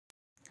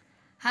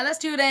Hello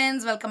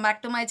students, welcome back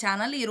to my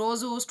channel.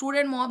 ఈరోజు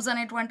student మోబ్స్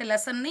అనేటువంటి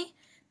లెసన్ని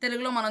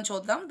తెలుగులో మనం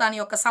చూద్దాం. దాని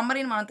యొక్క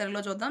సమ్మరీని మనం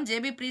తెలుగులో చూద్దాం.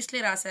 జేబీ ప్రీస్ట్లీ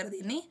రాశారు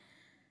దీన్ని.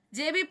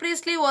 JB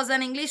priestly was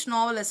an English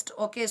novelist.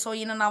 Okay, so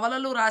ఈయన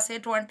నవలలు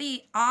రాసేటువంటి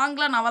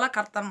ఆంగ్ల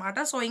నవలకర్త అనమాట.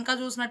 సో ఇంకా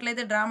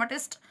చూసినట్లయితే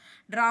డ్రామటిస్ట్,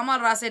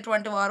 డ్రామాలు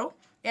రాసేటువంటి వారు,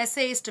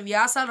 ఎస్సేయిస్ట్,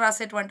 వ్యాసాలు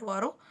రాసేటువంటి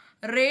వారు,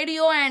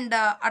 రేడియో అండ్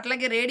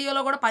అట్లాగే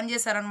రేడియోలో కూడా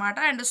పనిచేశారనమాట.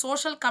 And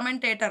social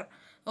commentator.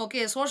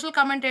 Okay, social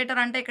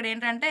commentator అంటే ఇక్కడ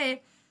ఏంటంటే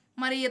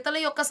మరి ఇతరుల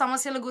యొక్క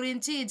సమస్యల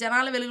గురించి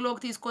జనాల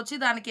వెలుగులోకి తీసుకొచ్చి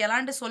దానికి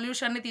ఎలాంటి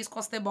సొల్యూషన్ని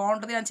తీసుకొస్తే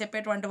బాగుంటుంది అని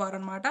చెప్పేటువంటి వారు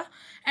అనమాట.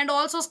 And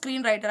also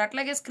screen writer.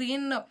 అట్లాగే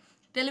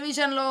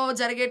టెలివిజన్లో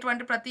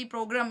జరిగేటువంటి ప్రతి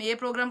ప్రోగ్రామ్, ఏ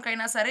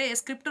ప్రోగ్రామ్కైనా సరే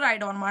స్క్రిప్ట్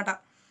రాయడం అనమాట.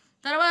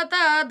 తర్వాత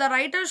the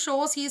writer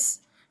shows he's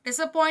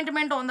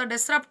disappointment on the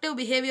disruptive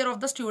behaviour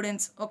of the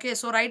students. Okay,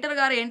 so writer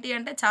గారు ఏంటి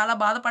అంటే చాలా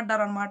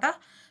బాధపడ్డారనమాట.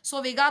 సో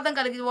విఘాతం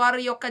కలిగి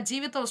వారి యొక్క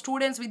జీవితం,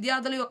 స్టూడెంట్స్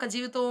విద్యార్థుల యొక్క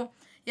జీవితం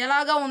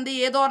ఎలాగా ఉంది,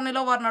 ఏ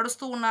ధోరణిలో వారు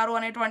నడుస్తూ ఉన్నారు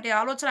అనేటువంటి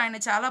ఆలోచన ఆయన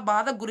చాలా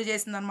బాధకు గురి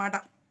చేసిందనమాట.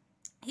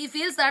 He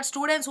feels that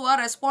students who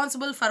are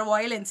responsible for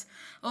violence.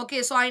 Okay,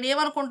 so ఆయన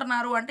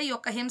ఏమనుకుంటున్నారు అంటే ఈ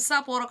యొక్క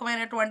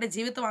హింసాపూర్వకమైనటువంటి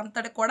జీవితం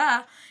అంతటి కూడా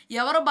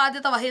ఎవరు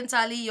బాధ్యత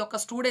వహించాలి? ఈ యొక్క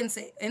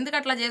స్టూడెంట్సే. ఎందుకు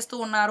అట్లా చేస్తూ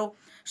ఉన్నారు?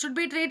 Should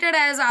be treated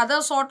as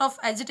other sort of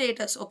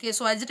ఎజిటేటర్స్. Okay,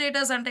 so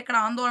ఎజిటేటర్స్ అంటే ఇక్కడ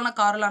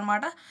ఆందోళనకారులు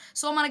అనమాట.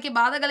 సో మనకి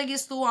బాధ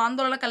కలిగిస్తూ,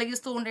 ఆందోళన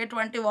కలిగిస్తూ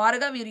ఉండేటువంటి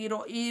వారుగా వీరు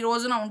ఈ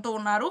రోజున ఉంటూ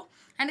ఉన్నారు.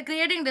 And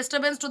creating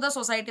disturbance to the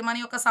society. మన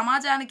యొక్క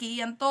సమాజానికి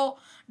ఎంతో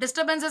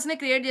డిస్టర్బెన్సెస్ని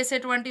క్రియేట్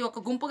చేసేటువంటి ఒక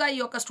గుంపుగా ఈ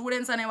యొక్క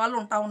స్టూడెంట్స్ అనే వాళ్ళు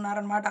ఉంటా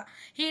ఉన్నారనమాట.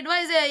 He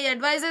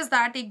advises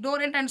that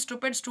ignorant and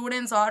stupid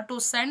students are to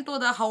send to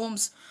the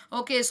homes.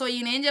 Okay, so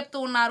ఈయన ఏం చెప్తూ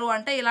ఉన్నారు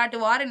అంటే ఇలాంటి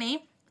వారిని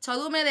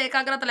చదువు మీద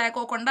ఏకాగ్రత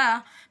లేకోకుండా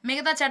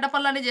మిగతా చెడ్డ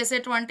పనులని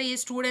చేసేటువంటి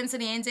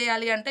స్టూడెంట్స్ని ఏం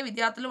చేయాలి అంటే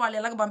విద్యార్థులు వాళ్ళు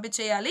ఎలాగ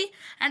పంపించేయాలి.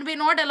 And be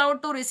not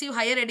allowed to receive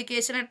higher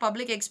education at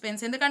public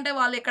expense. ఎందుకంటే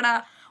వాళ్ళు ఇక్కడ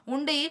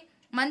ఉండి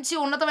మంచి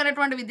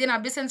ఉన్నతమైనటువంటి విద్యను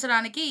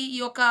అభ్యసించడానికి ఈ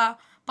యొక్క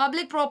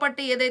పబ్లిక్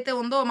ప్రాపర్టీ ఏదైతే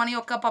ఉందో మన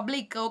యొక్క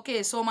పబ్లిక్, ఓకే,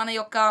 సో మన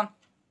యొక్క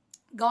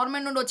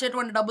గవర్నమెంట్ నుండి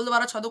వచ్చేటువంటి డబ్బుల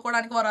ద్వారా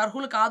చదువుకోవడానికి వారు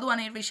అర్హులు కాదు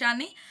అనే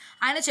విషయాన్ని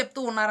ఆయన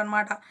చెప్తూ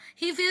ఉన్నారనమాట.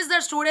 He feels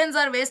that students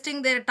are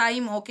wasting there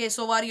time. Okay,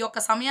 so వారి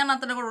యొక్క సమయాన్ని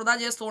అంతా కూడా వృధా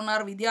చేస్తూ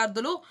ఉన్నారు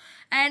విద్యార్థులు.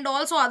 And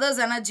also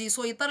others energy.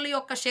 So ఇతరుల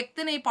యొక్క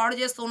శక్తిని పాడు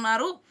చేస్తూ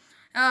ఉన్నారు.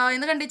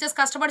 ఎందుకంటే టీచర్స్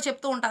కష్టపడి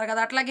చెప్తూ ఉంటారు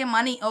కదా. అట్లాగే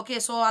మనీ. ఓకే,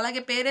 సో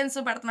అలాగే పేరెంట్స్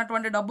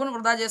పెడుతున్నటువంటి డబ్బును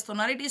వృధా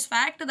చేస్తున్నారు. It is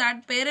fact that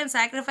parents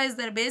sacrifice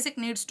there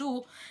basic needs to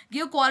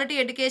give quality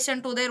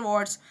education to their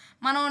words.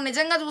 మనం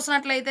నిజంగా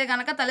చూసినట్లయితే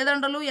కనుక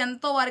తల్లిదండ్రులు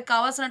ఎంతో వారికి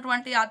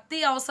కావాల్సినటువంటి అతి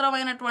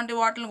అవసరమైనటువంటి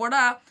వాటిని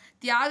కూడా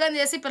త్యాగం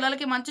చేసి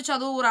పిల్లలకి మంచి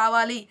చదువు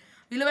రావాలి,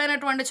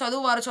 విలువైనటువంటి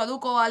చదువు వారు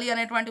చదువుకోవాలి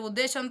అనేటువంటి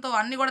ఉద్దేశంతో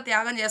అన్ని కూడా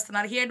త్యాగం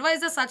చేస్తున్నారు. He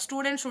advises such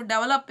students should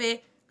develop a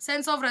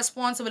sense of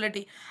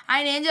responsibility.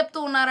 ఆయన ఏం చెప్తూ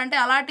ఉన్నారంటే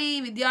అలాంటి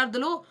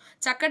విద్యార్థులు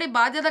చక్కటి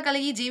బాధ్యత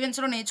కలిగి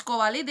జీవించడం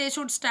నేర్చుకోవాలి. They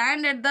should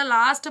stand at the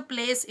last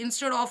place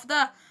instead of the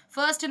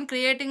first in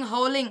creating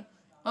howling.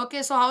 Okay,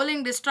 so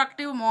howling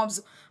destructive mobs.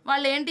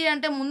 వాళ్ళు ఏంటి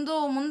అంటే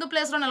ముందు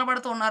ప్లేస్లో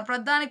నిలబడుతూ ఉన్నారు,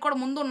 ప్రధానికి కూడా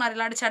ముందు ఉన్నారు,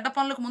 ఇలాంటి చెడ్డ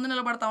పనులకు ముందు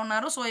నిలబడుతూ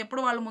ఉన్నారు. సో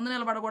ఎప్పుడు వాళ్ళు ముందు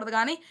నిలబడకూడదు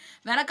కానీ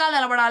వెనకాల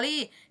నిలబడాలి.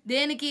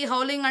 దేనికి?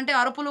 హౌలింగ్ అంటే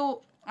అరుపులు,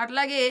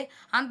 అట్లాగే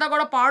అంతా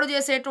కూడా పాడు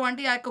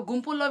చేసేటువంటి ఆ యొక్క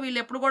గుంపుల్లో వీళ్ళు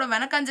ఎప్పుడు కూడా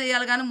వెనకం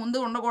చేయాలి కానీ ముందు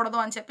ఉండకూడదు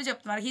అని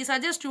చెప్తున్నారు. He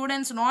suggest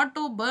students not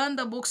to burn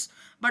the books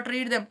but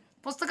read them.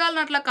 పుస్తకాలను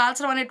అట్లా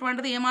కాల్చడం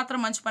అనేటువంటిది ఏమాత్రం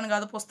మంచి పని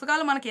కాదు.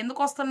 పుస్తకాలు మనకి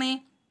ఎందుకు వస్తున్నాయి?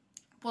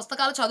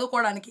 పుస్తకాలు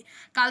చదువుకోవడానికి,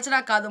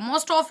 కాల్చడానికి కాదు.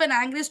 Most of N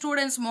angry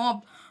students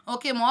mob.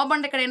 Okay, mob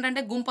అంటే ఇక్కడ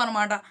ఏంటంటే గుంపు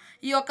అనమాట.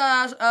 ఈ యొక్క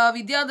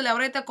విద్యార్థులు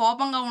ఎవరైతే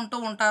కోపంగా ఉంటూ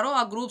ఉంటారో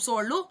ఆ గ్రూప్స్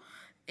వాళ్ళు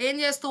ఏం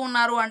చేస్తూ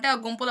ఉన్నారు అంటే ఆ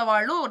గుంపుల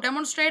వాళ్ళు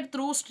demonstrate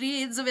through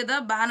streets with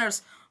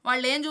banners.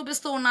 వాళ్ళు ఏం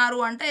చూపిస్తూ ఉన్నారు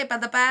అంటే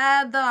పెద్ద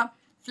పెద్ద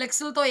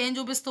ఫ్లెక్స్లతో ఏం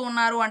చూపిస్తూ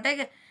ఉన్నారు అంటే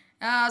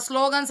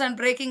slogans and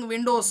breaking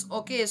Windows.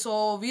 Okay, so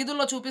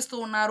వీధుల్లో చూపిస్తూ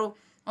ఉన్నారు.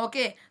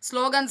 ఓకే,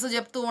 స్లోగన్స్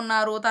చెప్తూ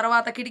ఉన్నారు.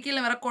 తర్వాత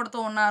కిటికీలను విరక్కొడుతూ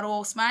ఉన్నారు.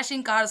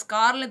 స్మాషింగ్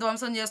కార్లని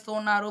ధ్వంసం చేస్తూ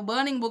ఉన్నారు.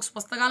 బర్నింగ్ బుక్స్,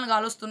 పుస్తకాలను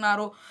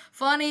కాలుస్తున్నారు.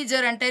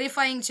 Furniture and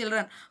terrifying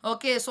children.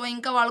 Okay, so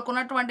ఇంకా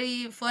వాళ్ళకున్నటువంటి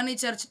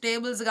ఫర్నిచర్,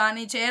 టేబుల్స్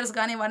కానీ చైర్స్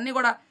కానీ ఇవన్నీ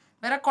కూడా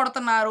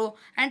విరక్కొడుతున్నారు.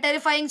 అండ్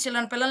టెరిఫైయింగ్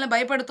చిల్డ్రన్, పిల్లల్ని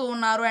భయపెడుతూ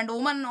ఉన్నారు. అండ్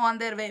ఉమెన్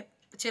ఆన్ దేర్ వే,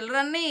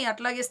 చిల్డ్రన్ని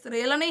అట్లాగే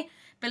స్త్రీలని,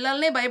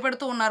 పిల్లల్ని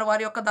భయపెడుతూ ఉన్నారు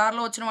వారి యొక్క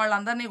దారిలో వచ్చిన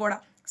వాళ్ళందరినీ కూడా.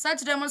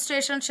 Such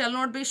demonstration shall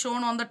not be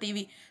shown on the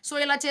TV. So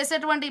ఇలా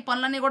చేసేటువంటి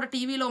పనులన్నీ కూడా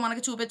టీవీలో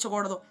మనకి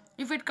చూపించకూడదు.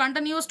 If it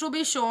continues to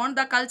be shown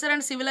the culture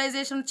and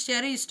civilisation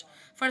cherished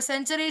for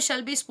century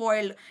shall be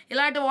spoiled.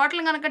 ఇలాంటి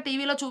వాటిని కనుక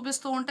టీవీలో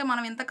చూపిస్తూ ఉంటే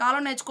మనం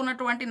ఇంతకాలం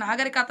నేర్చుకున్నటువంటి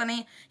నాగరికతని,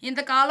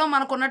 ఇంతకాలం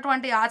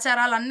మనకున్నటువంటి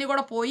ఆచారాలు అన్నీ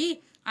కూడా పోయి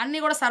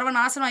అన్నీ కూడా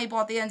సర్వనాశనం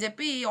అయిపోతాయి అని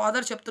చెప్పి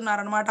ఆథర్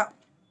చెప్తున్నారనమాట.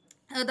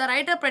 The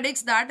writer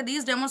predicts that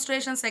these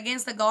demonstrations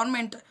against the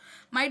government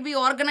might be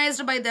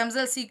organized by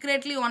themselves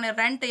secretly on a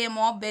rent a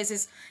mob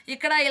basis.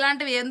 ఇక్కడ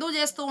ఇలాంటివి ఎందుకు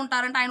చేస్తూ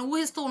ఉంటారంటే ఆయన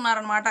ఊహిస్తూ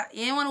ఉన్నారనమాట.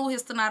 ఏమని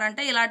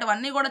ఊహిస్తున్నారంటే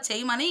ఇలాంటివన్నీ కూడా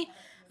చేయమని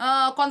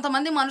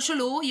కొంతమంది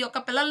మనుషులు ఈ యొక్క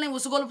పిల్లల్ని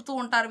ఉసుగొలుపుతూ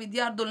ఉంటారు,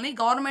 విద్యార్థుల్ని.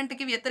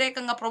 గవర్నమెంట్కి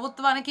వ్యతిరేకంగా,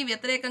 ప్రభుత్వానికి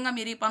వ్యతిరేకంగా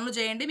మీరు ఈ పనులు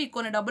చేయండి, మీకు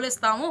కొన్ని డబ్బులు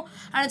ఇస్తాము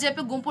అని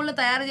చెప్పి గుంపుల్ని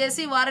తయారు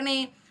చేసి వారిని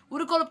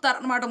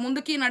ఉరికొలుపుతారనమాట,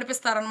 ముందుకి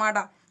నడిపిస్తారనమాట.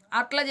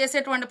 అట్లా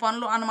చేసేటువంటి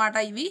పనులు అన్నమాట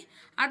ఇవి.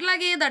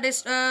 అట్లాగే the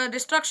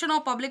destruction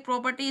of public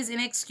property is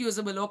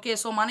ఇన్ఎక్స్క్యూజబుల్. Okay,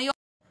 so మన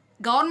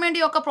గవర్నమెంట్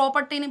యొక్క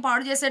ప్రాపర్టీని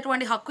పాడు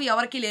చేసేటువంటి హక్కు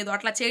ఎవరికీ లేదు.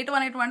 అట్లా చేయటం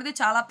అనేటువంటిది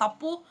చాలా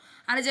తప్పు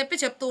అని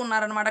చెప్తూ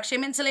ఉన్నారనమాట.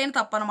 క్షమించలేని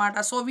తప్పు అనమాట.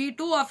 So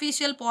two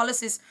official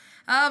policies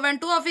when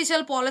two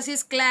official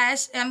policies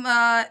clash,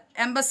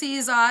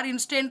 embassies are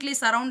instantly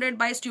surrounded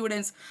by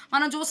students.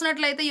 మనం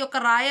చూసినట్లయితే ఈ యొక్క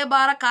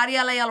రాయబార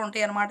కార్యాలయాలు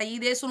ఉంటాయి అనమాట. ఈ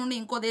దేశం నుండి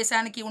ఇంకో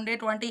దేశానికి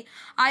ఉండేటువంటి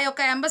ఆ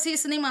యొక్క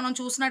ఎంబసీస్ని మనం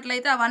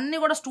చూసినట్లయితే అవన్నీ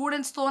కూడా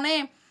స్టూడెంట్స్తోనే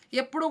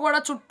ఎప్పుడు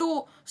కూడా చుట్టూ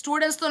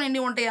స్టూడెంట్స్తో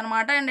నిండి ఉంటాయి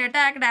అనమాట. And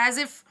attacked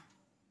as if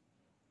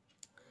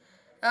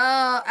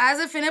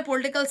in a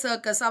political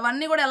circus.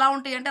 అవన్నీ కూడా ఎలా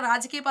ఉంటాయి అంటే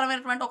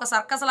రాజకీయపరమైనటువంటి ఒక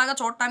సర్కస్ లాగా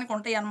చూడటానికి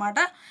ఉంటాయి అనమాట.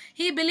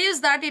 He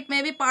believes that it may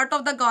be part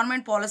of the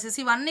government policies.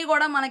 ఇవన్నీ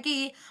కూడా మనకి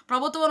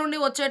ప్రభుత్వం నుండి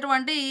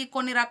వచ్చేటువంటి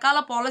కొన్ని రకాల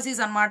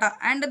పాలసీస్ అనమాట.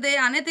 And they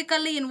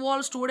అనెథికల్లీ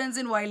involve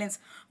students in violence.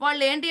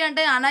 వాళ్ళు ఏంటి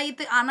అంటే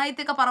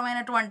అనైతిక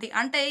పరమైనటువంటి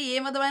అంటే ఏ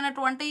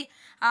విధమైనటువంటి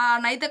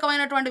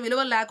నైతికమైనటువంటి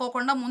విలువలు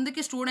లేకోకుండా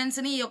ముందుకి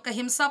స్టూడెంట్స్ని ఈ యొక్క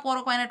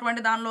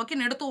హింసాపూర్వకమైనటువంటి దానిలోకి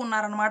నెడుతూ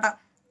ఉన్నారనమాట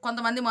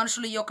కొంతమంది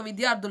మనుషులు, ఈ యొక్క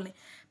విద్యార్థుల్ని.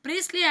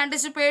 Priestly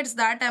anticipates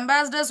that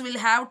ambassadors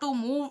will have to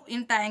move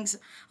in tanks.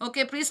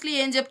 Okay, priestly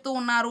ఏం చెప్తూ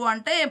ఉన్నారు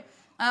అంటే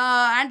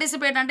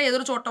యాంటిసిపేట్ అంటే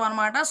ఎదురు చూడటం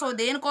అనమాట. సో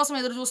దేనికోసం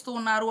ఎదురు చూస్తూ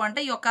ఉన్నారు అంటే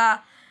ఈ యొక్క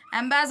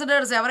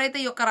అంబాసిడర్స్ ఎవరైతే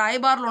ఈ యొక్క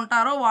రాయబారులు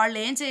ఉంటారో వాళ్ళు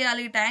ఏం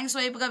చేయాలి, ట్యాంక్స్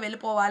వైపుగా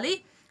వెళ్ళిపోవాలి.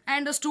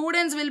 And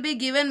students will be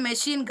given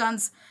machine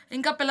guns.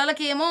 ఇంకా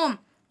పిల్లలకి ఏమో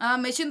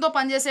మెషిన్తో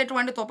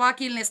పనిచేసేటువంటి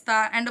తుపాకీలను ఇస్తా.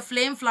 అండ్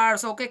ఫ్లేమ్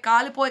ఫ్లవర్స్, ఓకే,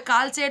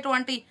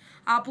 కాల్చేటువంటి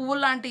ఆ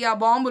పువ్వులు లాంటి ఆ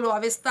బాంబులు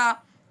అవి ఇస్తా.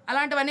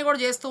 అలాంటివన్నీ కూడా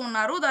చేస్తూ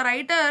ఉన్నారు. The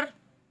writer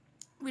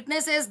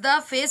witnesses the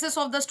faces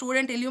of the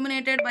student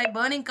illuminated by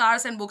burning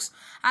cars and books.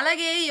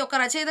 అలాగే ఈ యొక్క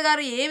రచయిత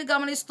గారు ఏమి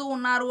గమనిస్తూ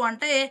ఉన్నారు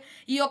అంటే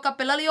ఈ యొక్క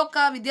పిల్లల యొక్క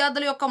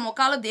విద్యార్థుల యొక్క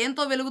ముఖాలు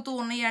దేంతో వెలుగుతూ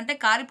ఉన్నాయి అంటే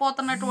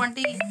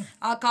కారిపోతున్నటువంటి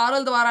ఆ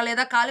కారుల ద్వారా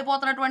లేదా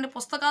కాలిపోతున్నటువంటి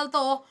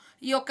పుస్తకాలతో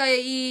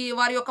ఈ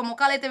వారి యొక్క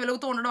ముఖాలు అయితే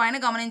వెలుగుతూ ఉండడం ఆయన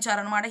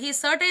గమనించారనమాట. He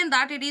certain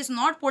that it is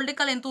not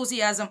political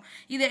ఎంతూసియాజం.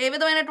 ఇది ఏ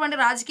విధమైనటువంటి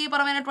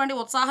రాజకీయపరమైనటువంటి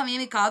ఉత్సాహం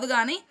ఏమి కాదు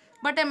కానీ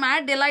but A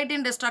mad delight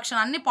in destruction.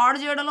 అన్ని పాడు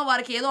చేయడంలో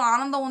వారికి ఏదో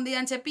ఆనందం ఉంది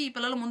అని చెప్పి ఈ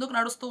పిల్లలు ముందుకు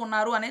నడుస్తూ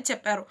ఉన్నారు అనేది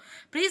చెప్పారు.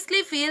 Priestly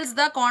feels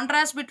the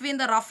contrast between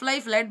the rough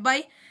life led by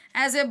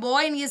as a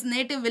boy in his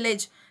native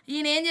village.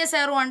 ఈయన ఏం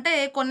చేశారు అంటే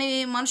కొన్ని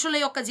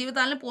మనుషుల యొక్క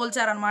జీవితాలని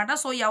పోల్చారనమాట.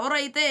 సో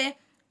ఎవరైతే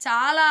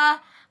చాలా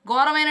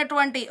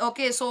ఘోరమైనటువంటి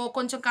సో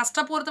కొంచెం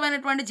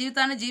కష్టపూరితమైనటువంటి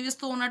జీవితాన్ని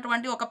జీవిస్తూ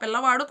ఉన్నటువంటి ఒక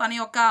పిల్లవాడు తన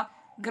యొక్క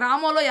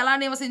గ్రామంలో ఎలా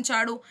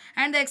నివసించాడు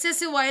and the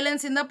excessive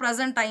violence in the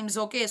present times.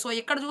 Okay, so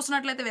ఇక్కడ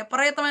చూసినట్లయితే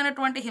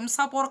విపరీతమైనటువంటి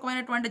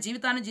హింసాపూర్వకమైనటువంటి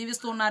జీవితాన్ని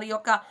జీవిస్తూ ఉన్నారు ఈ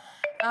యొక్క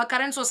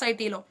కరెంట్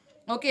సొసైటీలో.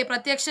 ఓకే,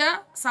 ప్రత్యక్ష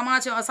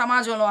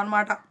సమాజంలో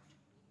అనమాట.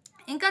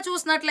 ఇంకా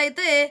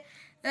చూసినట్లయితే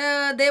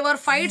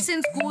దేవర్ fights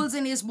in schools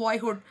in his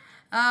boyhood.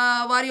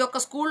 వారి యొక్క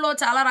స్కూల్లో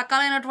చాలా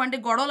రకాలైనటువంటి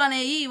గొడవలు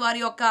అనేవి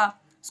వారి యొక్క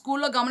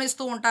స్కూల్లో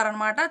గమనిస్తూ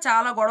ఉంటారనమాట.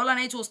 చాలా గొడవలు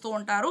అనేవి చూస్తూ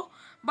ఉంటారు.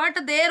 But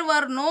there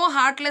were no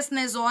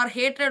హార్ట్లెస్నెస్ are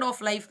hatred of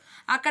life.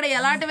 అక్కడ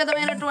ఎలాంటి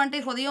విధమైనటువంటి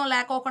హృదయం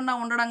లేకోకుండా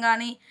ఉండడం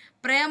కానీ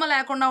ప్రేమ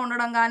లేకుండా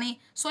ఉండడం కానీ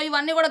సో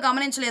ఇవన్నీ కూడా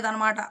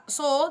గమనించలేదన్నమాట.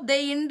 So they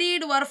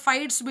indeed were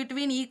fights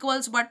between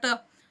equals but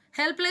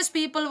helpless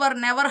people were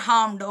never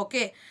harmed.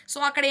 Okay, so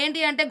అక్కడ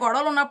ఏంటి అంటే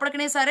గొడవలు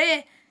ఉన్నప్పటికీ సరే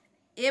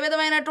ఏ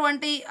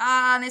విధమైనటువంటి ఆ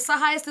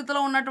నిస్సహాయ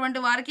స్థితిలో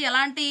ఉన్నటువంటి వారికి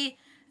ఎలాంటి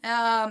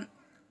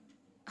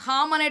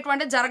హామ్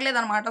అనేటువంటి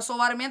జరగలేదనమాట. సో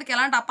వారి మీదకి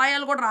ఎలాంటి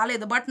అపాయాలు కూడా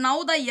రాలేదు. But now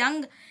the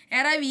young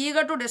arrive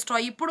eager to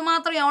destroy. ఇప్పుడు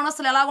మాత్రం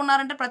యవనస్తులు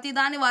ఎలాగున్నారంటే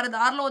ప్రతిదాన్ని వారి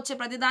దారిలో వచ్చే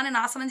ప్రతిదాన్ని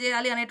నాశనం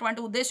చేయాలి అనేటువంటి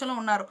ఉద్దేశంలో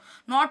ఉన్నారు.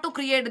 నాట్ టు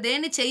క్రియేట్,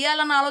 దేన్ని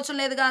చేయాలన్న ఆలోచన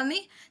లేదు కానీ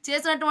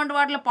చేసినటువంటి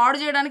వాటిని పాడు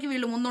చేయడానికి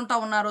వీళ్ళు ముందుంటా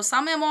ఉన్నారు.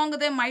 Some among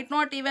they might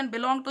not even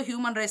belong to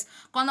human race.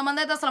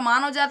 కొంతమంది అయితే అసలు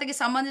మానవ జాతికి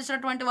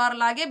సంబంధించినటువంటి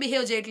వారిలాగే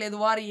బిహేవ్ చేయట్లేదు.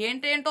 వారు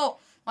ఏంటేంటో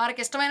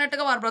వారికి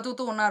ఇష్టమైనట్టుగా వారు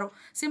బ్రతుకుతూ ఉన్నారు.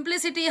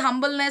 Simplicity,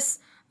 humbleness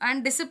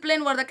and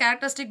discipline were the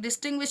characteristic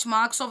distinguish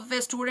marks of A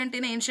student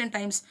in ancient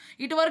times.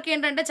 ఇటువరకు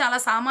ఏంటంటే చాలా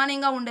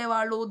సామాన్యంగా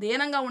ఉండేవాళ్ళు,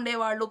 దేనంగా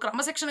ఉండేవాళ్ళు,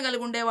 క్రమశిక్షణ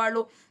కలిగి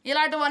ఉండేవాళ్ళు.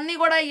 ఇలాంటివన్నీ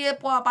కూడా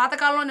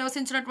పాతకాలంలో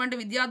నివసించినటువంటి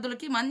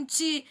విద్యార్థులకి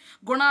మంచి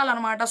గుణాలు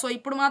అనమాట. సో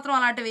ఇప్పుడు మాత్రం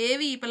అలాంటివి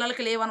ఏవి ఈ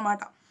పిల్లలకి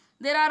లేవన్నమాట.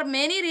 There are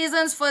many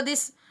reasons for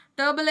this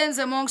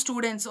turbulence among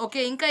students.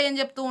 Okay, ఇంకా ఏం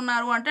చెప్తూ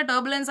ఉన్నారు అంటే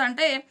టర్బులెన్స్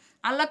అంటే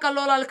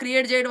అల్లకల్లోలాలు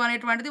క్రియేట్ చేయడం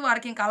అనేటువంటిది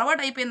వారికి ఇంకా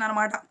అలవాటు అయిపోయింది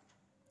అనమాట.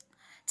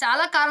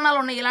 చాలా కారణాలు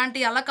ఉన్నాయి, ఇలాంటి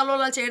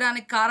అల్లకల్లోలాలు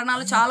చేయడానికి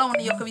కారణాలు చాలా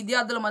ఉన్నాయి ఈ యొక్క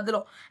విద్యార్థుల మధ్యలో.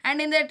 And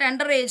in the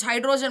tender age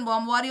hydrogen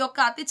bomb. వారి యొక్క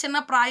అతి చిన్న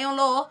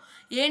ప్రాయంలో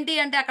ఏంటి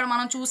అంటే అక్కడ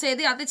మనం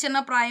చూసేది అతి చిన్న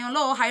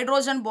ప్రాయంలో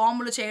హైడ్రోజన్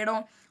బాంబులు చేయడం.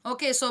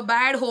 Okay, so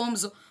bad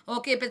homes,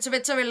 okay,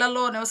 పెచ్చ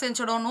ఇళ్లలో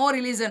నివసించడం, నో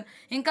రిలీజన్.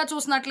 ఇంకా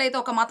చూసినట్లయితే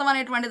ఒక మతం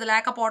అనేటువంటిది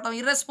లేకపోవడం,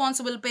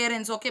 ఇర్రెస్పాన్సిబుల్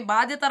పేరెంట్స్. ఓకే,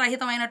 బాధ్యత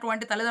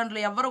రహితమైనటువంటి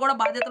తల్లిదండ్రులు, ఎవరు కూడా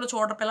బాధ్యతలు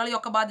చూడరు, పిల్లల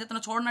యొక్క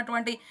బాధ్యతను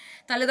చూడనటువంటి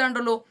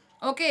తల్లిదండ్రులు.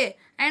 ఓకే,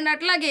 అండ్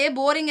అట్లాగే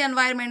బోరింగ్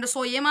ఎన్వైర్న్మెంట్. సో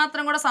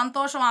ఏమాత్రం కూడా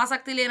సంతోషం,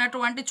 ఆసక్తి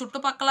లేనటువంటి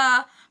చుట్టుపక్కల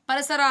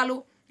పరిసరాలు,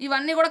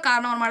 ఇవన్నీ కూడా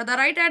కారణం అనమాట. The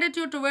right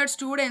attitude towards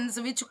students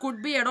which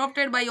could be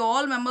adapted by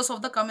all members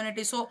of the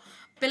community. So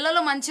పిల్లలు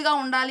మంచిగా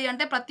ఉండాలి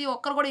అంటే ప్రతి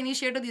ఒక్కరు కూడా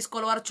ఇనిషియేటివ్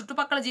తీసుకోవాలి. వారు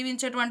చుట్టుపక్కల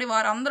జీవించేటువంటి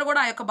వారు అందరూ కూడా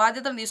ఆ యొక్క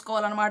బాధ్యతను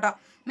తీసుకోవాలన్నమాట.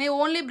 మే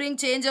only bring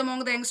change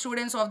among the young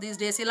students of these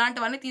days.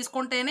 ఇలాంటివన్నీ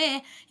తీసుకుంటేనే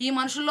ఈ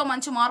మనుషుల్లో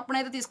మంచి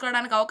మార్పునైతే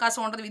తీసుకురావడానికి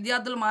అవకాశం ఉంటుంది,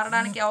 విద్యార్థులు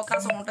మారడానికి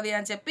అవకాశం ఉంటుంది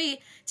అని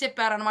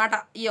చెప్పారనమాట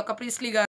ఈ యొక్క ప్రీస్ట్లీ గారు.